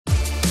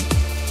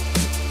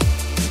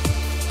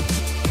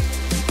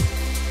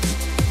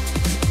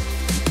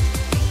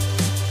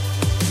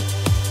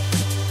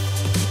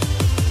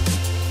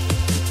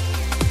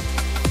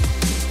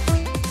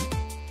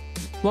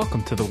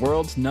Welcome to the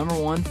world's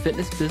 #1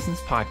 fitness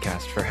business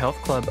podcast for health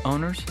club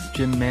owners,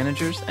 gym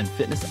managers, and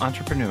fitness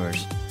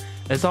entrepreneurs.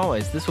 As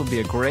always, this will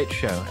be a great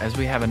show as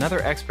we have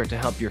another expert to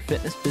help your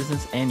fitness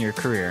business and your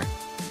career.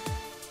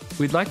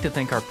 We'd like to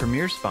thank our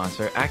premier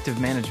sponsor,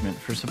 Active Management,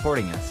 for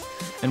supporting us,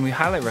 and we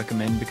highly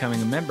recommend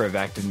becoming a member of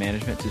Active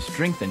Management to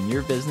strengthen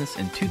your business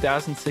in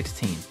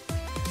 2016.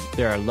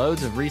 There are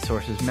loads of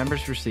resources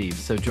members receive,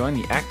 so join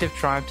the Active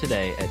Tribe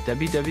today at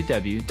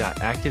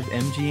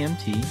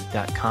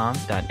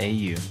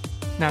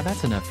www.activemgmt.com.au. Now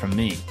that's enough from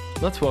me.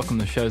 Let's welcome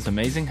the show's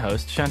amazing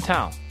host,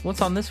 Chantal.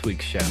 What's on this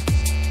week's show?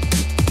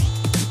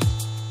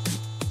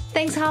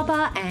 Thanks,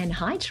 Harper, and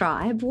hi,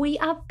 Tribe. We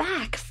are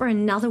back for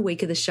another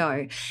week of the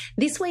show.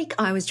 This week,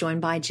 I was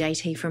joined by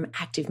JT from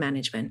Active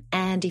Management,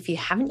 and if you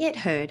haven't yet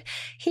heard,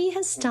 he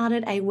has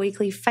started a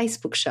weekly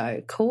Facebook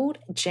show called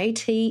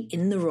JT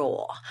in the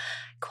Raw.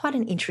 Quite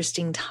an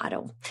interesting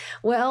title.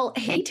 Well,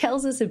 he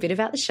tells us a bit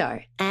about the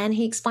show, and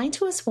he explained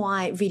to us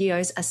why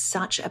videos are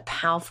such a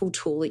powerful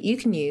tool that you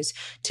can use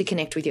to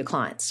connect with your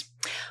clients.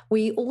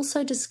 We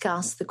also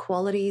discuss the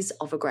qualities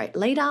of a great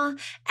leader,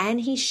 and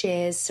he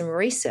shares some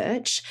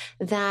research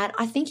that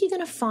I think you're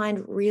going to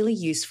find really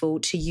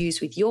useful to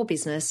use with your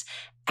business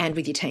and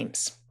with your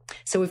teams.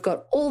 So we've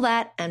got all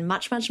that and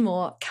much, much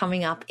more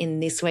coming up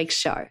in this week's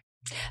show.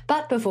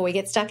 But before we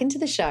get stuck into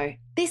the show,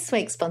 this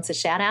week's sponsor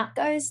shout out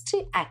goes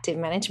to Active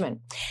Management.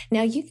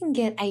 Now you can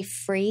get a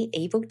free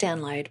ebook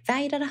download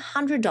valued at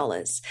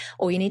 $100.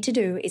 All you need to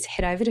do is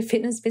head over to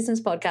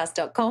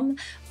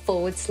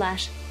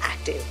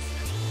fitnessbusinesspodcast.com/active.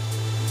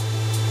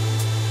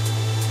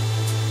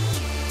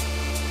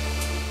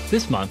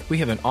 This month, we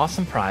have an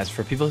awesome prize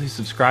for people who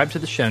subscribe to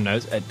the show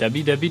notes at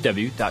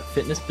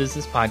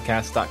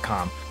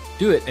www.fitnessbusinesspodcast.com.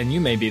 Do it and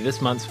you may be this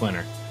month's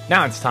winner.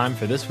 Now it's time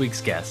for this week's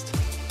guest.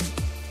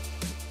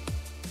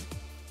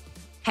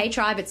 Hey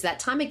Tribe, it's that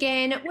time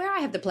again where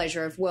I have the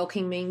pleasure of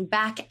welcoming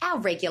back our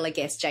regular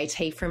guest,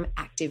 JT from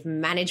Active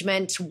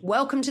Management.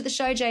 Welcome to the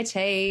show,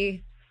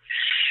 JT.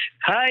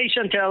 Hey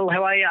Chantal,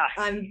 how are you?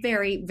 I'm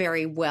very,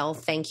 very well,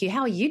 thank you.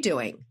 How are you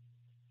doing?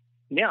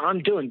 Yeah,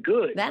 I'm doing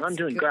good. I'm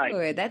doing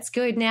great. That's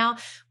good. Now,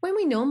 when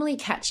we normally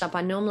catch up,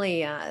 I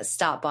normally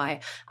start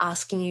by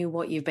asking you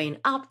what you've been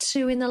up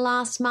to in the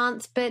last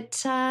month,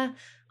 but I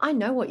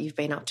know what you've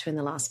been up to in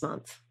the last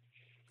month.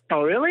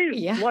 Oh, really?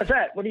 Yeah. What's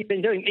that? What have you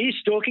been doing? Are you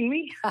stalking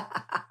me?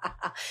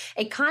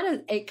 It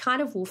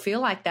kind of will feel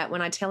like that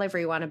when I tell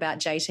everyone about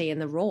JT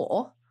and the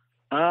Raw.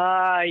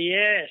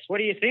 Yes. What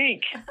do you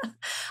think?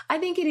 I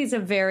think it is a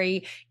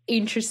very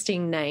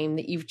interesting name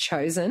that you've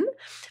chosen.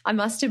 I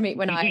must admit,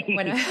 when I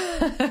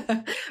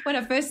when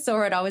I first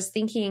saw it, I was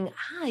thinking,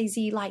 is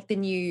he like the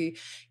new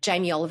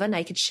Jamie Oliver,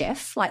 Naked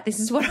Chef? Like, this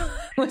is what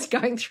was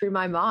going through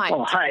my mind.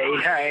 Oh,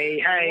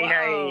 hey.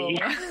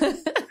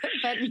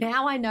 But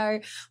now I know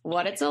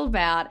what it's all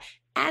about,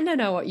 and I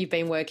know what you've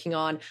been working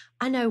on.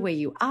 I know where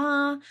you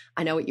are.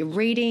 I know what you're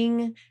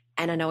reading.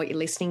 And I know what you're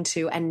listening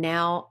to, and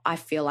now I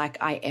feel like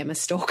I am a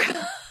stalker.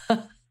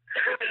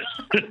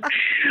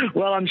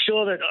 Well, I'm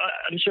sure a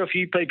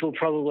few people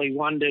probably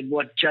wondered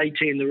what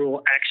JT in the Raw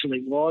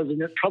actually was,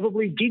 and it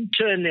probably did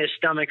turn their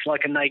stomachs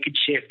like a naked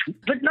chef.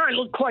 But no,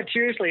 look, quite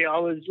seriously, I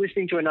was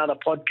listening to another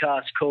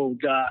podcast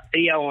called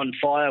EO on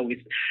Fire with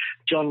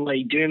John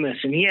Lee Dumas,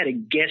 and he had a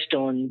guest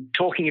on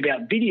talking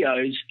about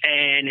videos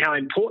and how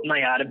important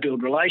they are to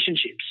build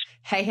relationships.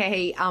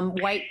 Hey,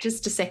 wait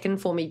just a second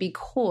for me,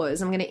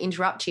 because I'm going to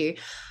interrupt you.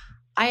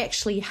 I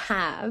actually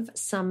have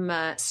some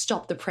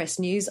stop the press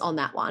news on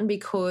that one,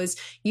 because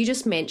you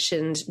just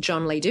mentioned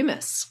John Lee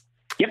Dumas.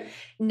 Yep.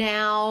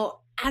 Now,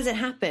 as it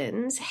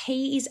happens,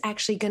 he is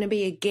actually going to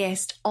be a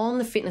guest on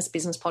the Fitness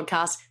Business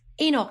Podcast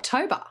in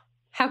October.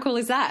 How cool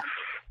is that?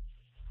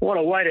 What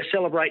a way to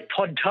celebrate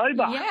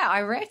Podtober. Yeah,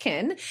 I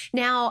reckon.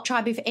 Now,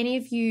 Tribe, if any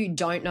of you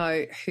don't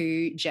know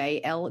who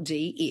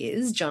JLD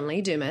is, John Lee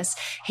Dumas,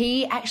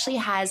 he actually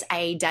has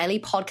a daily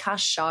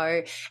podcast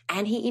show,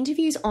 and he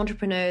interviews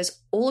entrepreneurs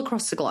all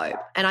across the globe.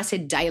 And I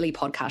said daily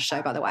podcast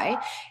show, by the way.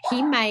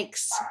 He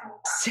makes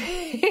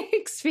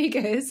 6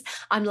 figures.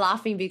 I'm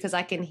laughing because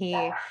I can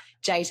hear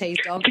JT's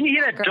dog. Can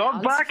you hear that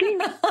dog barking?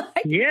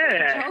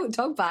 Yeah.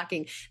 Dog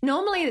barking.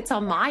 Normally it's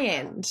on my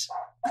end.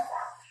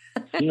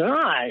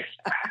 Nice.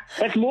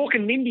 That's Mork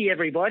and Mindy,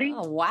 everybody.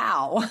 Oh,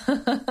 wow.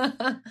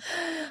 Better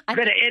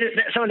edit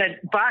some of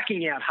that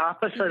barking out,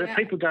 Harper, so that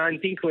people don't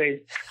think we're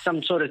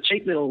some sort of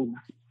cheap little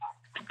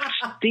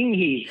thing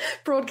here.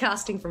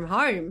 Broadcasting from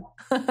home.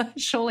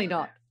 Surely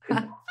not.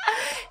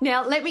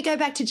 Now, let me go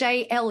back to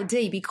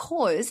JLD,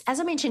 because,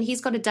 as I mentioned,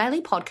 he's got a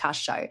daily podcast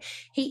show.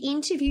 He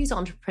interviews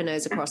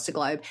entrepreneurs across the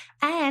globe,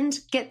 and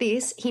get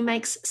this, he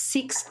makes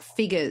 6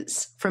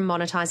 figures from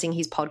monetizing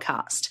his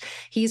podcast.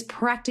 He is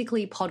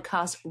practically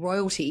podcast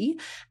royalty,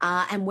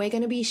 and we're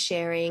going to be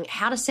sharing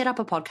how to set up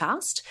a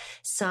podcast,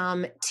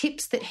 some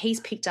tips that he's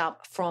picked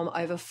up from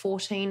over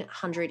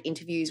 1,400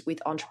 interviews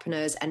with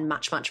entrepreneurs, and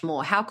much, much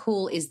more. How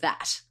cool is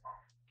that?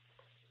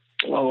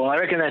 Well, I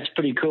reckon that's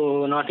pretty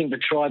cool, and I think the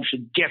tribe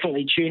should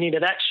definitely tune into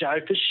that show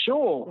for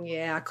sure.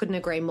 Yeah, I couldn't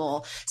agree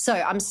more. So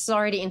I'm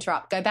sorry to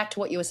interrupt. Go back to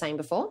what you were saying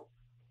before.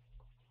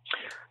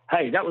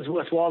 Hey, that was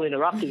worthwhile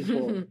interrupting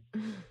for.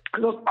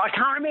 Look, I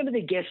can't remember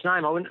the guest's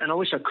name, and I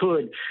wish I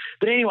could.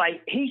 But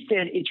anyway, he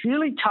said it's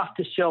really tough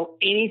to sell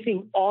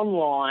anything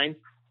online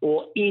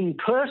or in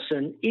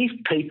person if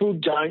people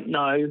don't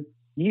know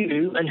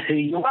you and who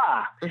you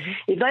are. Mm-hmm.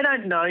 If they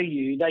don't know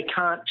you, they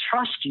can't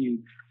trust you.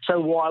 So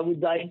why would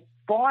they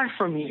buy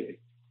from you?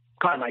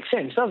 Kind of makes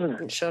sense, doesn't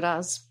it? It sure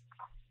does.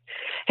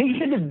 He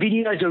said the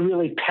video is a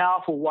really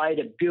powerful way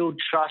to build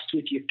trust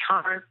with your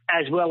current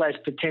as well as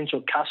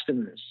potential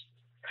customers.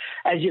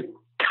 As your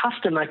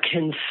customer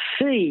can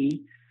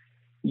see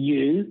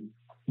you,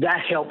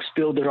 that helps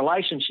build the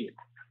relationship.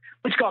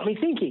 Which got me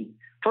thinking,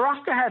 for us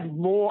to have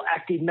more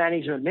active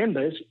management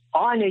members,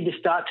 I need to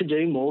start to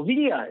do more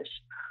videos.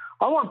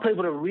 I want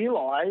people to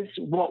realise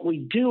what we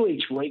do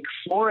each week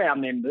for our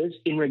members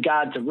in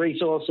regard to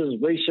resources,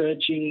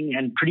 researching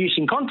and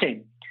producing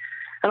content.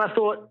 And I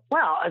thought,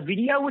 wow, a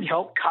video would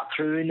help cut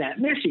through in that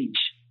message.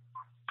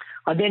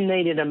 I then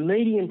needed a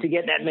medium to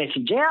get that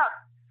message out.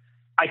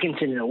 I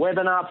considered a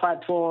webinar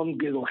platform,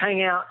 Google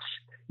Hangouts,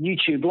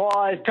 YouTube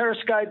Live,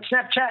 Periscope,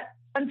 Snapchat,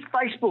 and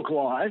Facebook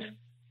Live.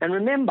 And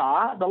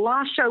remember, the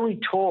last show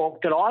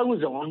that I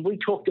was on, we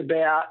talked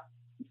about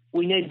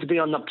we needed to be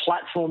on the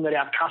platform that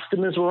our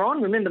customers were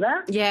on. Remember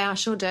that? Yeah, I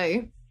sure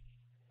do.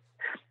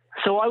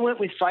 So I went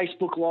with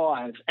Facebook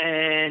Live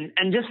and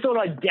just thought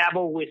I'd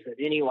dabble with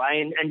it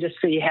anyway and just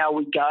see how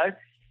we go.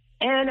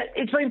 And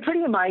it's been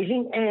pretty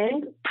amazing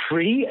and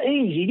pretty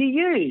easy to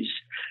use.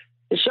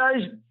 The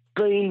show's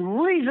been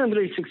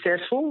reasonably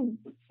successful,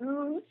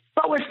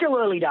 but we're still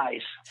early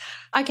days.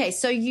 Okay,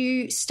 so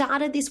you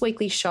started this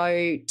weekly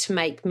show to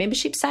make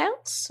membership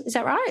sales, is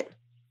that right?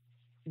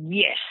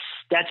 Yes,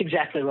 that's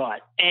exactly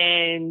right.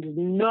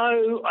 And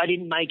no, I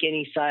didn't make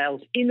any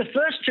sales in the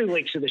first 2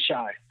 weeks of the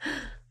show.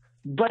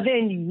 But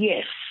then,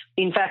 yes,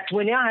 in fact,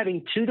 we're now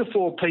having 2 to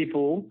 4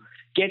 people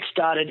get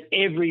started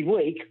every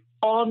week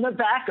on the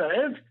back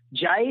of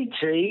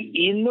JT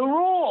in the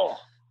Raw.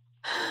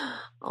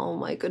 Oh,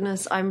 my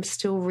goodness. I'm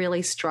still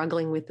really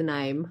struggling with the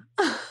name.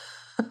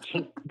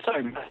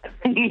 Sorry,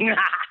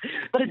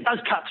 but it does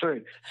cut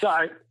through. So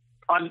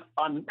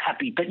I'm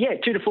happy. But, yeah,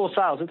 2 to 4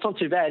 sales. It's not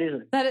too bad,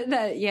 is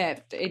it? Yeah,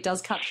 it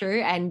does cut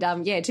through. And,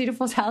 2 to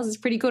 4 sales is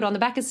pretty good. On the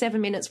back of 7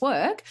 minutes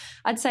work,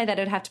 I'd say that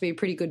it'd have to be a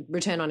pretty good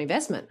return on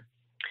investment.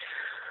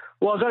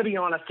 Well, I've got to be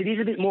honest, it is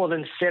a bit more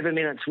than 7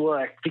 minutes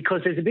work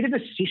because there's a bit of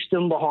a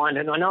system behind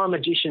it. I know a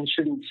magician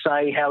shouldn't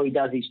say how he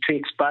does his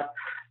tricks, but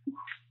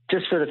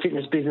just for the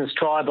Fitness Business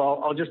Tribe,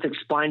 I'll just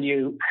explain to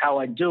you how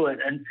I do it.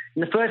 And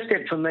the first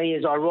step for me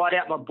is I write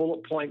out my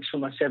bullet points for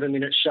my 7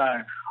 minute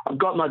show. I've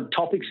got my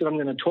topics that I'm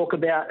going to talk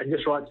about and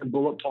just write some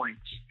bullet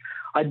points.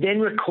 I then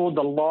record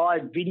the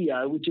live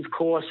video, which of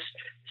course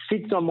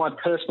sits on my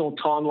personal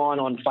timeline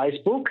on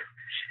Facebook.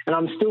 And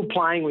I'm still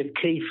playing with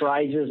key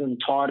phrases and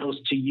titles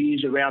to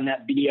use around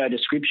that video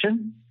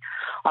description.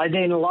 I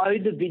then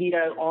load the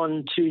video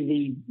onto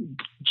the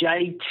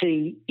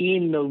JT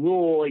in the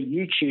Raw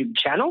YouTube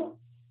channel.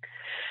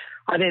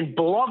 I then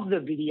blog the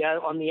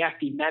video on the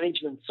Active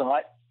Management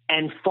site.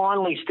 And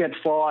finally, step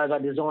 5, I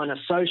design a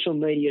social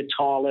media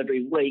tile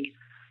every week,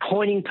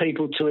 pointing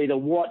people to either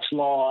watch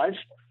live,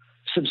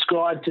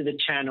 subscribe to the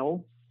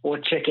channel, or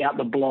check out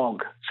the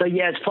blog. So,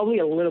 yeah, it's probably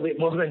a little bit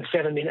more than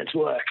 7 minutes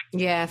work.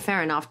 Yeah,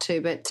 fair enough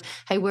too. But,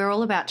 hey, we're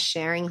all about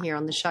sharing here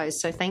on the show.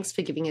 So thanks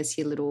for giving us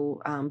your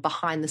little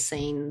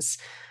behind-the-scenes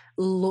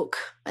look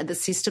at the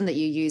system that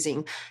you're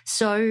using.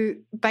 So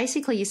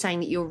basically you're saying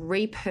that you're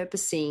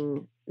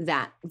repurposing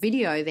that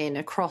video then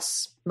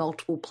across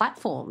multiple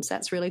platforms.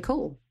 That's really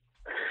cool.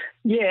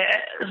 Yeah,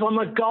 so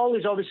my goal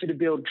is obviously to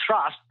build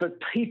trust, but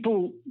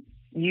people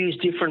use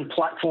different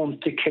platforms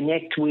to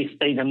connect with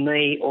either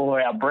me or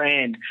our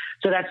brand.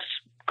 So that's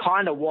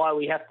kind of why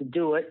we have to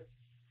do it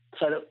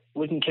so that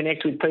we can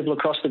connect with people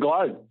across the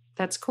globe.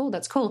 That's cool.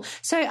 That's cool.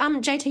 So,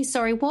 JT,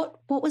 sorry, what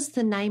was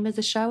the name of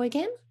the show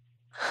again?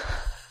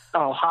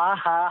 Oh, ha,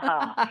 ha,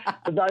 ha.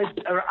 For those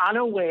that are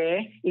unaware,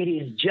 it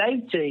is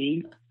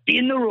JT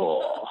in the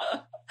Raw.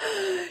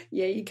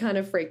 Yeah, you're kind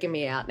of freaking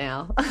me out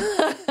now.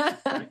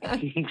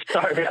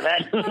 Sorry about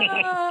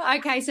that.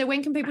 Okay, so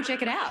when can people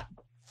check it out?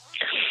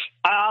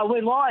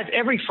 We're live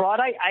every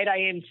Friday, 8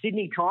 a.m.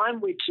 Sydney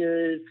time, which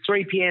is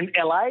 3 p.m.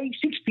 LA,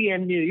 6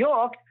 p.m. New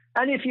York.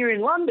 And if you're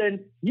in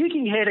London, you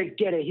can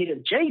get a hit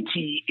of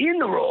JT in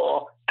the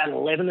Raw at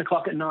 11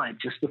 o'clock at night,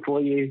 just before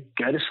you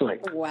go to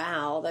sleep.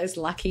 Wow, those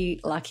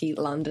lucky, lucky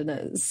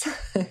Londoners.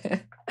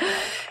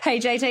 Hey,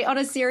 JT, on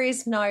a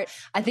serious note,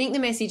 I think the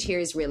message here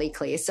is really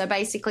clear. So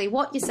basically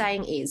what you're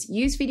saying is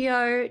use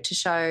video to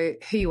show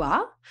who you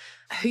are,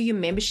 who your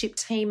membership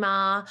team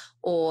are,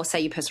 or say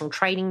your personal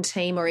training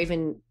team, or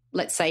even,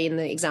 let's say in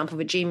the example of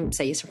a gym,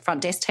 say your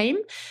front desk team.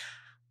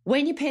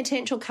 When your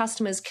potential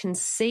customers can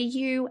see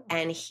you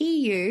and hear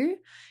you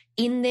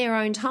in their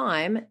own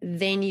time,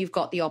 then you've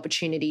got the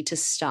opportunity to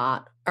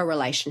start a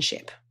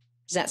relationship.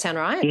 Does that sound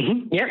right?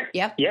 Mm-hmm.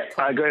 Yep.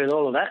 Cool. I agree with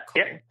all of that.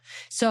 Cool. Yep.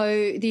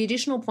 So the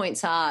additional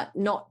points are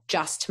not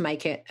just to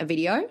make it a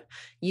video.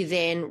 You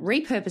then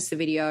repurpose the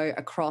video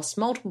across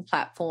multiple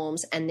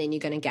platforms, and then you're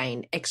going to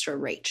gain extra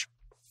reach.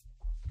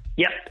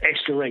 Yep,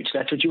 extra reach.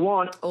 That's what you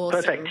want.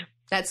 Awesome. Perfect.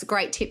 That's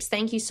great tips.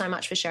 Thank you so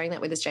much for sharing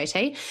that with us,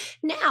 JT.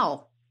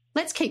 Now,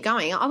 let's keep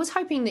going. I was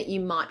hoping that you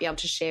might be able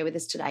to share with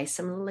us today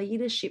some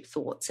leadership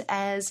thoughts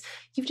as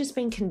you've just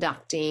been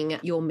conducting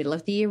your middle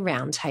of the year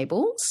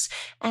roundtables,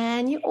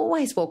 and you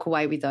always walk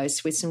away with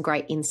those with some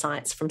great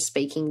insights from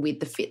speaking with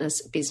the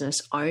fitness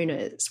business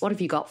owners. What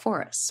have you got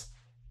for us?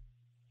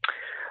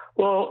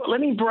 Well, let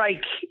me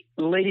break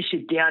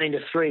leadership down into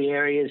 3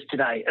 areas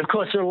today. Of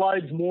course, there are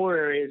loads more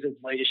areas of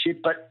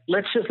leadership, but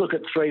let's just look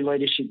at 3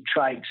 leadership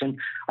traits. And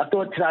I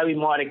thought today we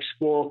might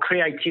explore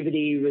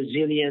creativity,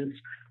 resilience,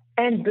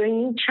 and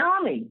being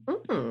charming.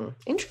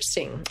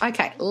 Interesting.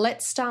 Okay,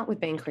 let's start with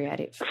being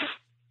creative.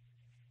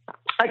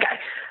 Okay,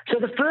 so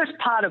the first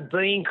part of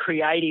being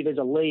creative as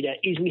a leader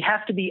is we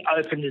have to be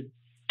open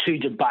to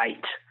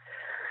debate.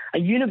 A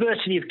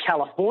University of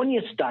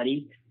California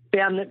study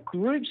found that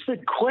groups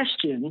that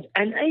questioned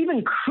and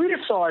even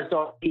criticised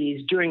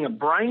ideas during a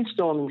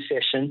brainstorming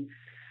session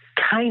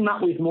came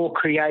up with more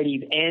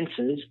creative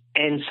answers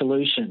and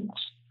solutions.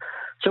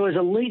 So as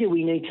a leader,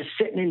 we need to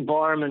set an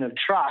environment of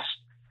trust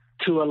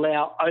to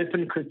allow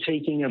open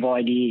critiquing of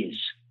ideas.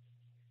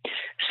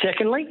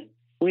 Secondly,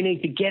 we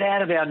need to get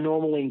out of our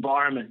normal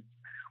environment.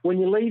 When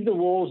you leave the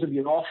walls of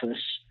your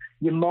office,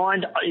 your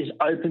mind is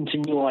open to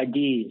new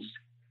ideas.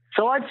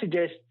 So I'd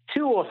suggest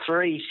 2 or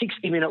 3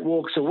 60-minute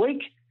walks a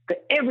week for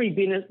every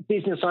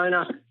business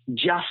owner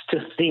just to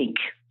think.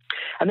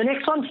 And the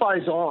next one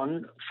flows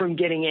on from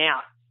getting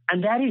out,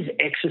 and that is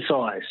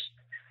exercise.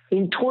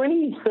 In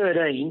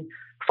 2013,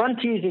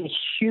 Frontiers in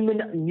Human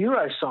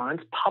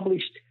Neuroscience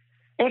published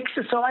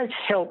Exercise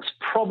Helps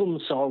Problem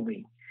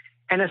Solving,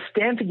 and a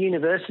Stanford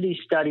University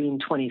study in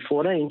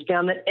 2014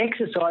 found that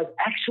exercise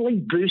actually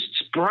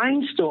boosts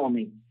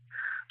brainstorming.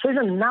 So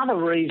there's another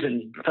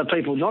reason for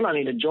people not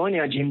only to join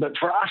our gym, but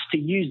for us to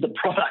use the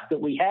product that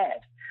we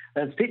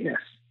have, fitness.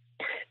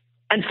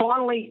 And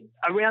finally,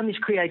 around this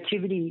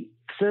creativity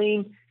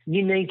theme,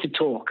 you need to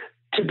talk.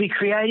 To be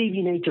creative,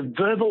 you need to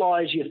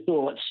verbalise your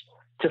thoughts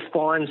to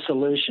find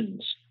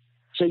solutions.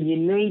 So you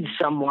need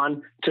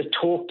someone to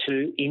talk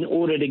to in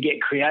order to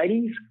get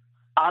creative.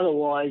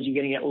 Otherwise, you're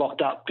going to get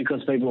locked up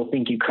because people will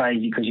think you're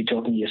crazy because you're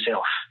talking to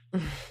yourself.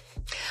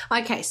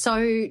 Okay,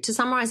 so to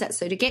summarise that,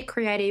 so to get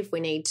creative,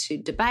 we need to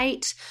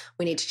debate,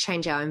 we need to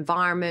change our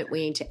environment, we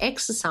need to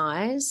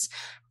exercise,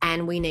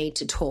 and we need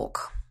to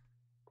talk.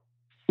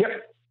 Yep.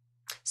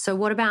 So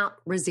what about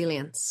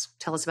resilience?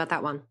 Tell us about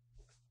that one.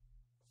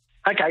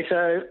 Okay,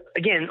 so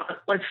again,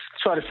 let's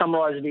try to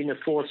summarise it into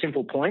 4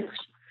 simple points.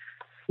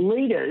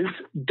 Leaders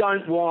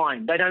don't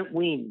whine, they don't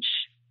whinge.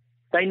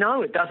 They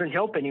know it doesn't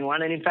help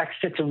anyone and, in fact,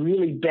 sets a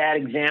really bad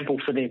example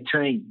for their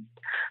team.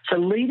 So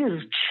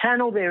leaders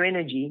channel their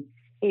energy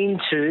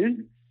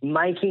into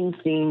making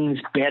things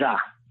better.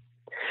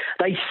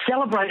 They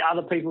celebrate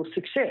other people's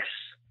success.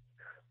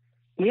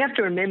 We have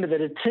to remember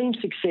that a team's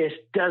success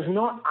does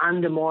not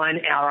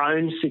undermine our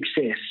own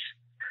success.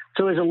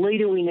 So as a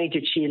leader, we need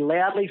to cheer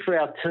loudly for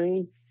our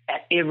team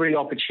at every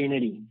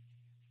opportunity.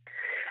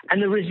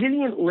 And the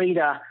resilient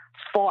leader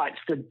fights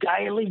the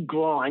daily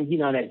grind,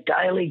 that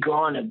daily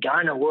grind of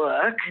going to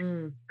work,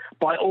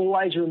 by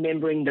always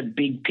remembering the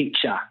big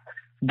picture.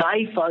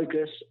 They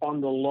focus on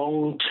the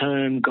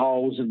long-term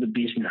goals of the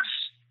business.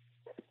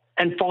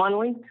 And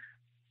finally,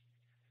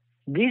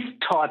 this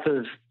type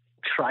of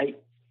trait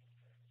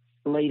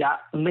leader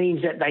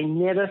means that they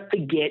never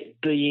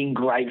forget being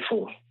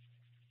grateful.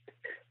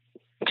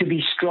 To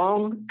be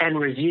strong and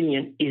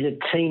resilient is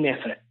a team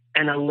effort,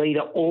 and a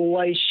leader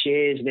always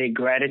shares their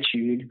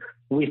gratitude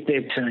with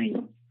their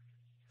team.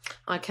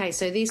 Okay,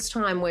 so this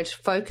time we're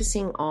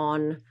focusing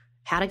on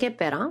how to get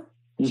better,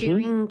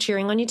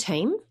 cheering on your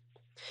team,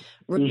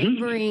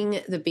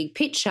 remembering the big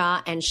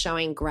picture, and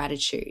showing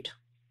gratitude.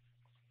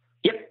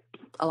 Yep.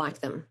 I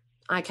like them.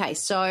 Okay,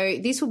 so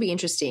this will be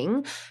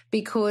interesting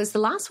because the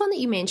last one that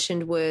you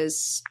mentioned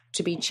was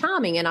to be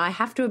charming, and I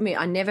have to admit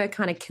I never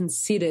kind of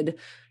considered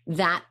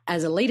that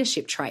as a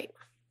leadership trait.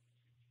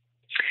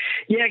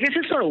 Yeah, I guess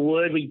it's not a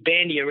word we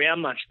bandy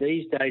around much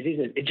these days, is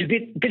it? It's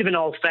a bit of an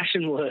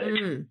old-fashioned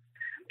word.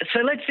 So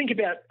let's think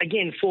about,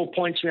 again, 4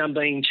 points around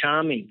being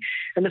charming.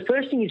 And the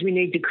first thing is we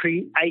need to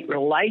create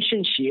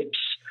relationships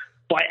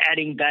by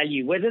adding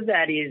value, whether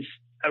that is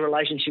a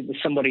relationship with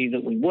somebody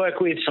that we work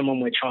with, someone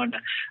we're trying to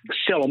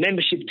sell a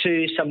membership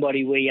to,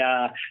 somebody we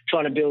are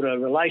trying to build a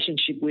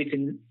relationship with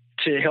and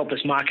to help us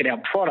market our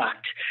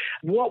product.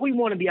 What we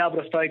want to be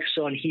able to focus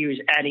on here is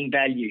adding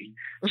value.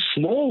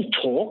 Small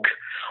talk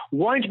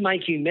won't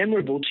make you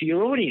memorable to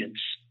your audience.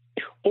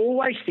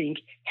 Always think,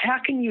 how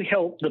can you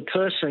help the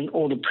person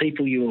or the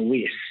people you are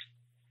with?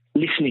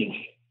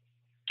 Listening.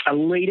 A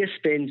leader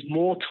spends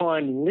more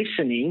time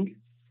listening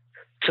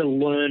to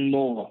learn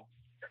more.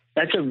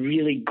 That's a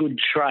really good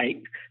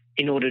trait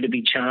in order to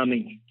be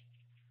charming.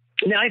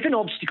 Now, if an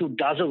obstacle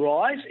does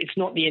arise, it's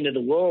not the end of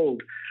the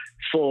world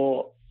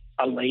for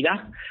a leader.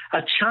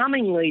 A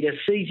charming leader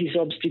sees this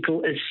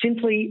obstacle as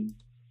simply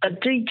a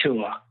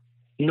detour,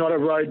 not a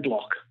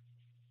roadblock.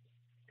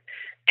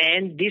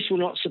 And this will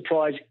not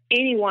surprise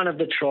anyone of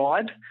the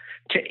tribe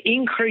To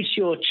increase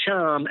your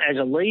charm as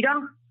a leader,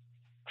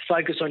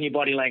 focus on your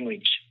body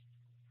language.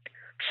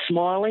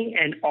 Smiling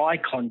and eye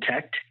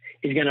contact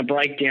is going to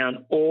break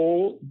down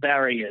all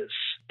barriers.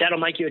 That'll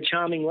make you a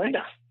charming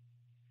leader.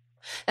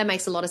 That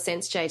makes a lot of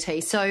sense,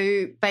 JT.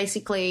 So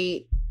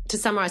basically, to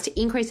summarise, to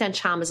increase our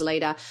charm as a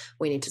leader,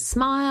 we need to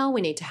smile,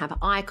 we need to have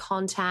eye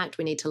contact,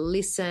 we need to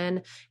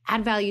listen,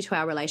 add value to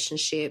our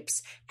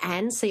relationships,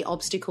 and see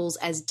obstacles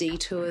as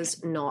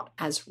detours, not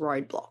as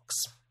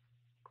roadblocks.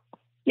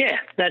 Yeah,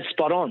 that's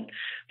spot on.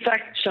 In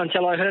fact,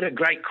 Chantel, I heard a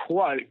great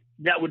quote.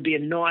 That would be a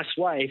nice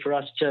way for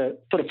us to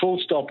put a full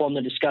stop on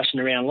the discussion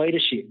around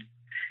leadership.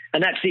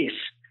 And that's this.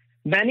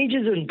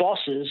 Managers and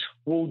bosses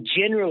will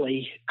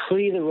generally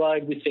clear the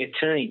road with their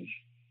team.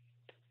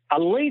 A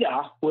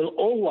leader will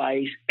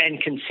always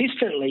and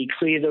consistently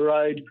clear the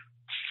road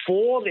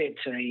for their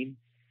team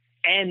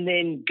and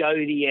then go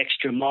the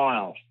extra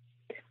mile.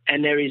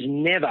 And there is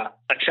never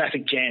a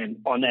traffic jam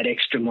on that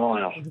extra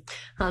mile.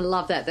 I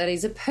love that. That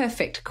is a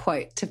perfect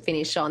quote to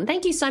finish on.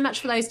 Thank you so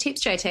much for those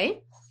tips, JT.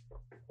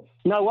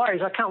 No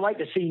worries. I can't wait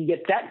to see you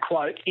get that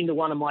quote into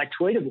one of my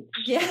tweetables.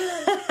 Yeah,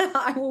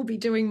 I will be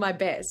doing my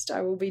best.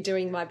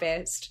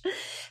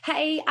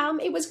 Hey,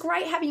 it was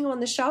great having you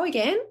on the show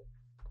again.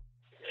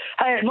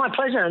 Hey, my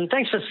pleasure, and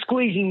thanks for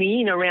squeezing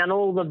me in around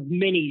all the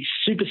many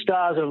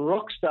superstars and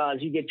rock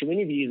stars you get to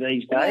interview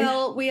these days.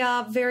 Well, we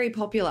are very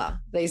popular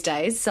these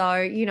days, so,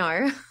 you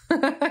know,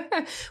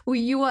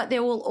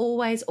 there will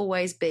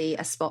always be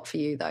a spot for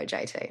you though,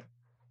 JT.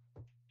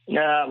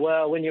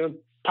 Well, when you're a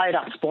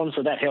paid-up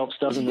sponsor, that helps,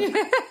 doesn't it?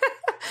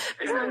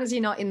 As long as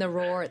you're not in the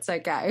Raw, it's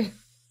okay.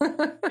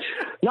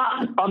 No,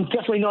 I'm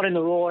definitely not in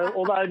the Raw,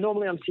 although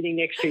normally I'm sitting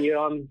next to you.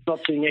 I'm not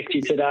sitting next to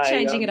you today.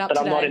 Changing it up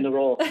but today. I'm not in the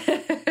Raw.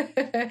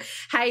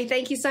 Hey,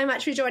 thank you so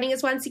much for joining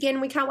us once again.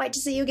 We can't wait to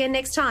see you again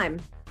next time.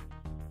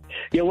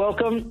 You're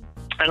welcome,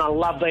 and I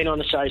love being on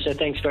the show, so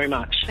thanks very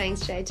much.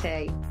 Thanks,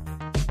 JT.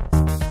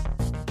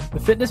 The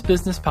Fitness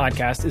Business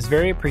Podcast is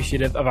very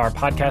appreciative of our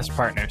podcast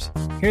partners.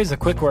 Here's a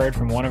quick word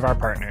from one of our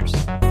partners.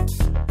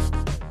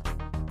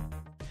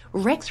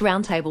 Rex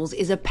Roundtables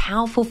is a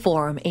powerful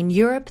forum in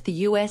Europe, the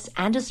US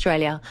and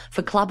Australia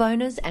for club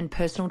owners and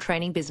personal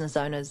training business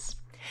owners.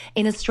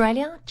 In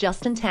Australia,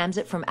 Justin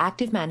Tamsett from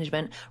Active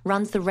Management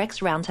runs the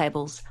Rex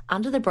Roundtables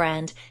under the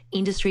brand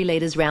Industry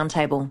Leaders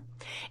Roundtable.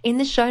 In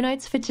the show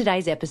notes for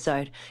today's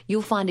episode,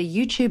 you'll find a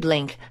YouTube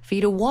link for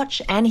you to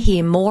watch and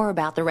hear more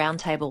about the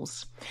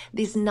roundtables.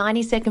 This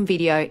 90-second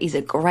video is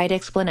a great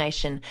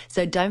explanation,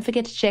 so don't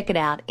forget to check it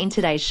out in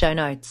today's show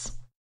notes.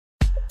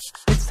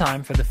 It's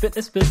time for the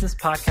Fitness Business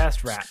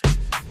Podcast Wrap.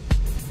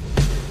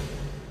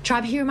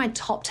 Tribe, here are my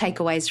top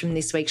takeaways from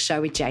this week's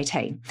show with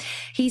JT.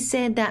 He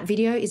said that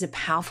video is a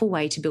powerful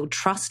way to build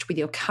trust with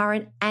your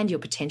current and your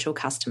potential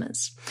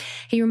customers.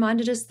 He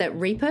reminded us that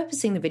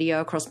repurposing the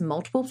video across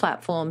multiple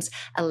platforms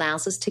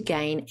allows us to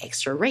gain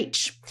extra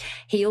reach.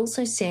 He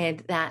also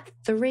said that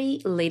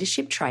 3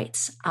 leadership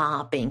traits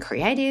are being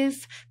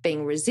creative,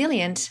 being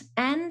resilient,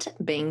 and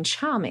being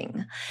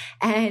charming.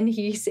 And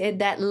he said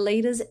that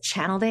leaders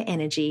channel their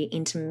energy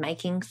into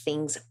making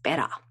things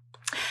better.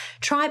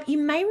 Tribe, you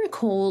may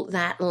recall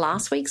that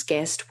last week's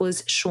guest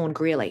was Sean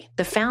Greeley,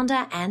 the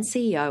founder and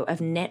CEO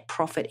of Net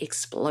Profit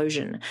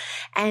Explosion.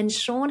 And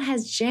Sean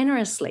has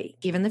generously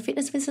given the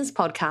Fitness Business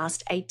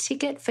Podcast a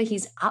ticket for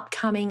his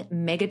upcoming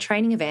mega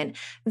training event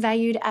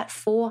valued at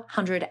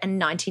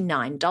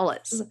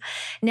 $499.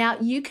 Now,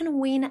 you can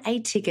win a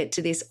ticket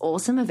to this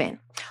awesome event.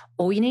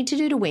 All you need to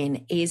do to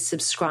win is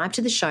subscribe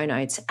to the show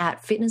notes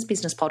at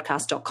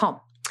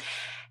fitnessbusinesspodcast.com.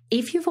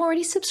 If you've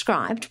already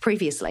subscribed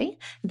previously,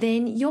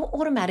 then you're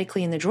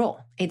automatically in the draw.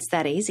 It's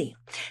that easy.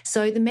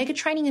 So the mega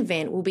training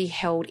event will be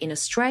held in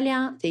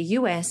Australia, the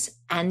US,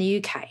 and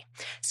the UK.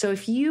 So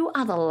if you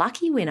are the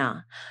lucky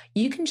winner,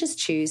 you can just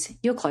choose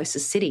your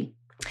closest city.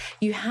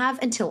 You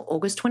have until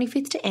August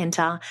 25th to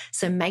enter,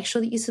 so make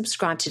sure that you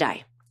subscribe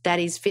today. That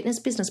is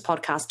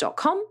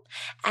fitnessbusinesspodcast.com.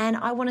 And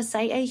I want to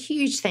say a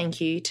huge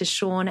thank you to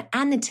Sean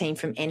and the team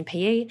from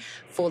NPE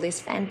for this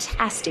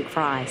fantastic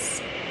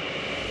prize.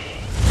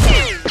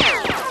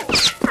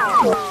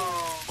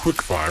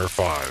 Quickfire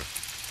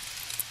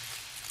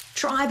 5.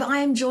 Tribe, I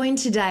am joined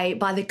today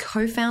by the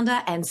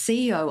co-founder and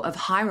CEO of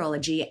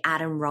Hirology,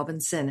 Adam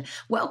Robinson.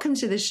 Welcome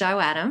to the show,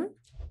 Adam.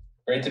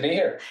 Great to be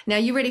here. Now,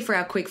 you ready for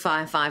our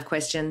Quickfire 5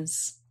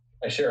 questions?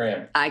 I sure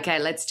am. Okay,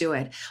 let's do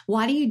it.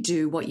 Why do you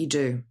do what you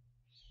do?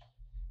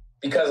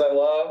 Because I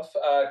love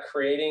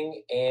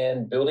creating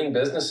and building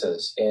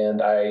businesses,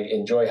 and I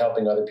enjoy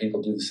helping other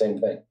people do the same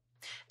thing.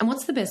 And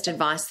what's the best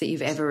advice that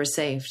you've ever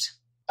received?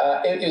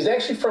 It was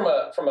actually from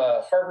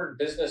a Harvard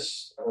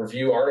Business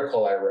Review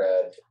article I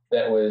read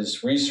that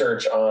was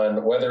research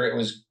on whether it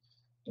was,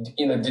 do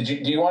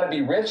you want to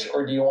be rich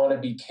or do you want to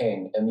be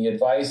king? And the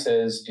advice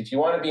is, if you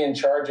want to be in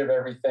charge of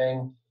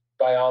everything,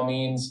 by all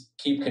means,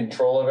 keep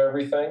control of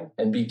everything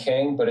and be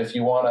king. But if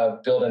you want to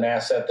build an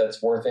asset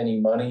that's worth any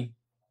money,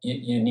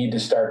 you need to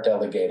start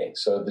delegating.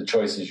 So the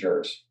choice is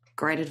yours.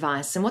 Great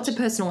advice. And what's a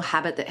personal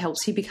habit that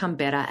helps you become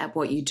better at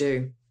what you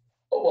do?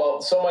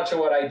 Well, so much of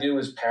what I do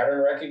is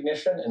pattern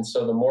recognition. And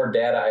so the more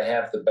data I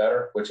have, the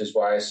better, which is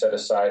why I set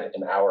aside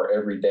an hour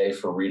every day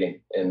for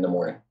reading in the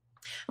morning.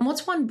 And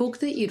what's one book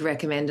that you'd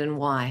recommend and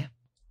why?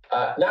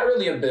 Not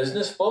really a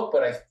business book,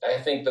 but I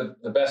think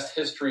the best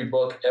history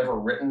book ever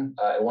written.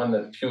 It won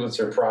the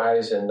Pulitzer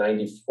Prize in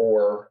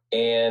 '94.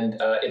 And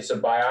it's a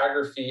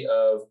biography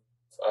of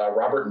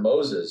Robert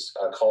Moses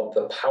called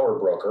The Power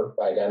Broker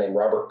by a guy named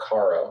Robert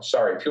Caro.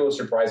 Sorry,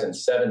 Pulitzer Prize in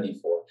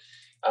 '74.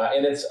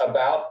 And it's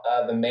about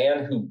the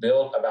man who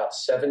built about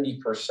 70%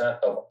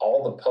 of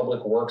all the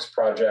public works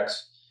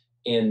projects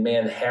in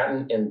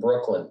Manhattan and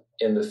Brooklyn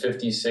in the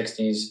 50s,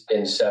 60s,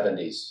 and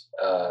 70s.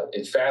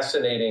 It's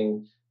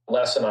fascinating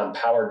lesson on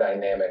power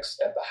dynamics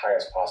at the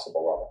highest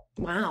possible level.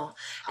 Wow.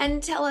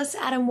 And tell us,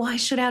 Adam, why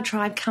should our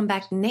tribe come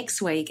back next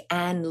week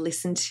and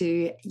listen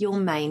to your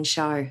main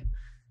show?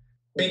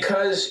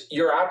 Because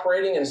you're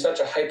operating in such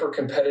a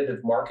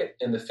hyper-competitive market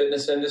in the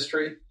fitness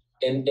industry.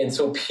 And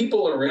so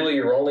people are really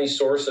your only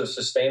source of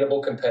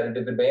sustainable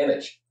competitive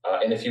advantage.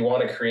 And if you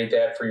want to create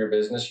that for your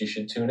business, you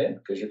should tune in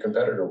because your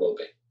competitor will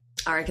be.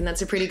 I reckon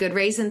that's a pretty good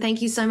reason.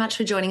 Thank you so much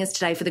for joining us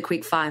today for the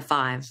Quick Fire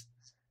 5.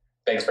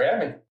 Thanks for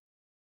having me.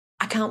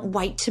 I can't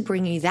wait to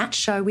bring you that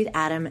show with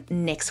Adam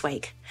next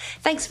week.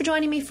 Thanks for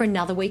joining me for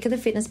another week of the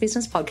Fitness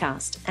Business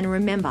Podcast. And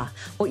remember,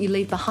 what you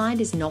leave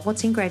behind is not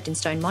what's engraved in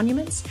stone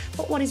monuments,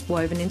 but what is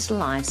woven into the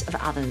lives of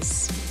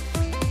others.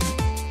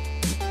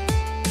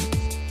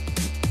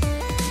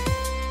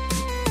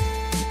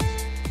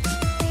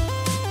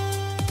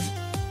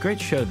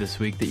 Great show this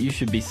week that you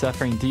should be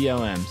suffering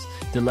DOMs,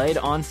 delayed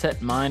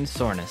onset mind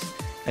soreness,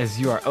 as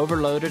you are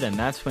overloaded and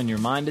that's when your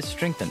mind is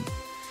strengthened.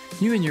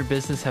 You and your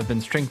business have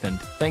been strengthened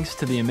thanks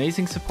to the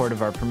amazing support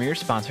of our premier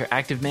sponsor,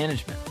 Active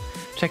Management.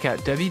 Check out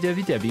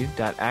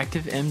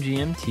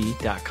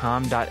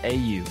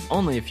www.activemgmt.com.au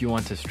only if you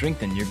want to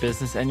strengthen your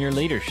business and your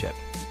leadership.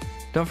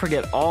 Don't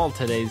forget all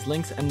today's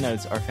links and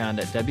notes are found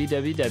at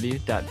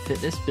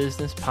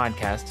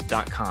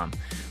www.fitnessbusinesspodcast.com,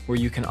 where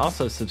you can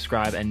also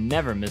subscribe and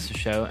never miss a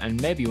show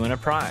and maybe win a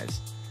prize.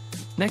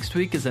 Next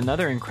week is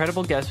another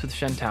incredible guest with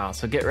Chantal,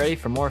 so get ready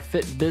for more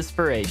Fit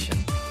Bizpiration.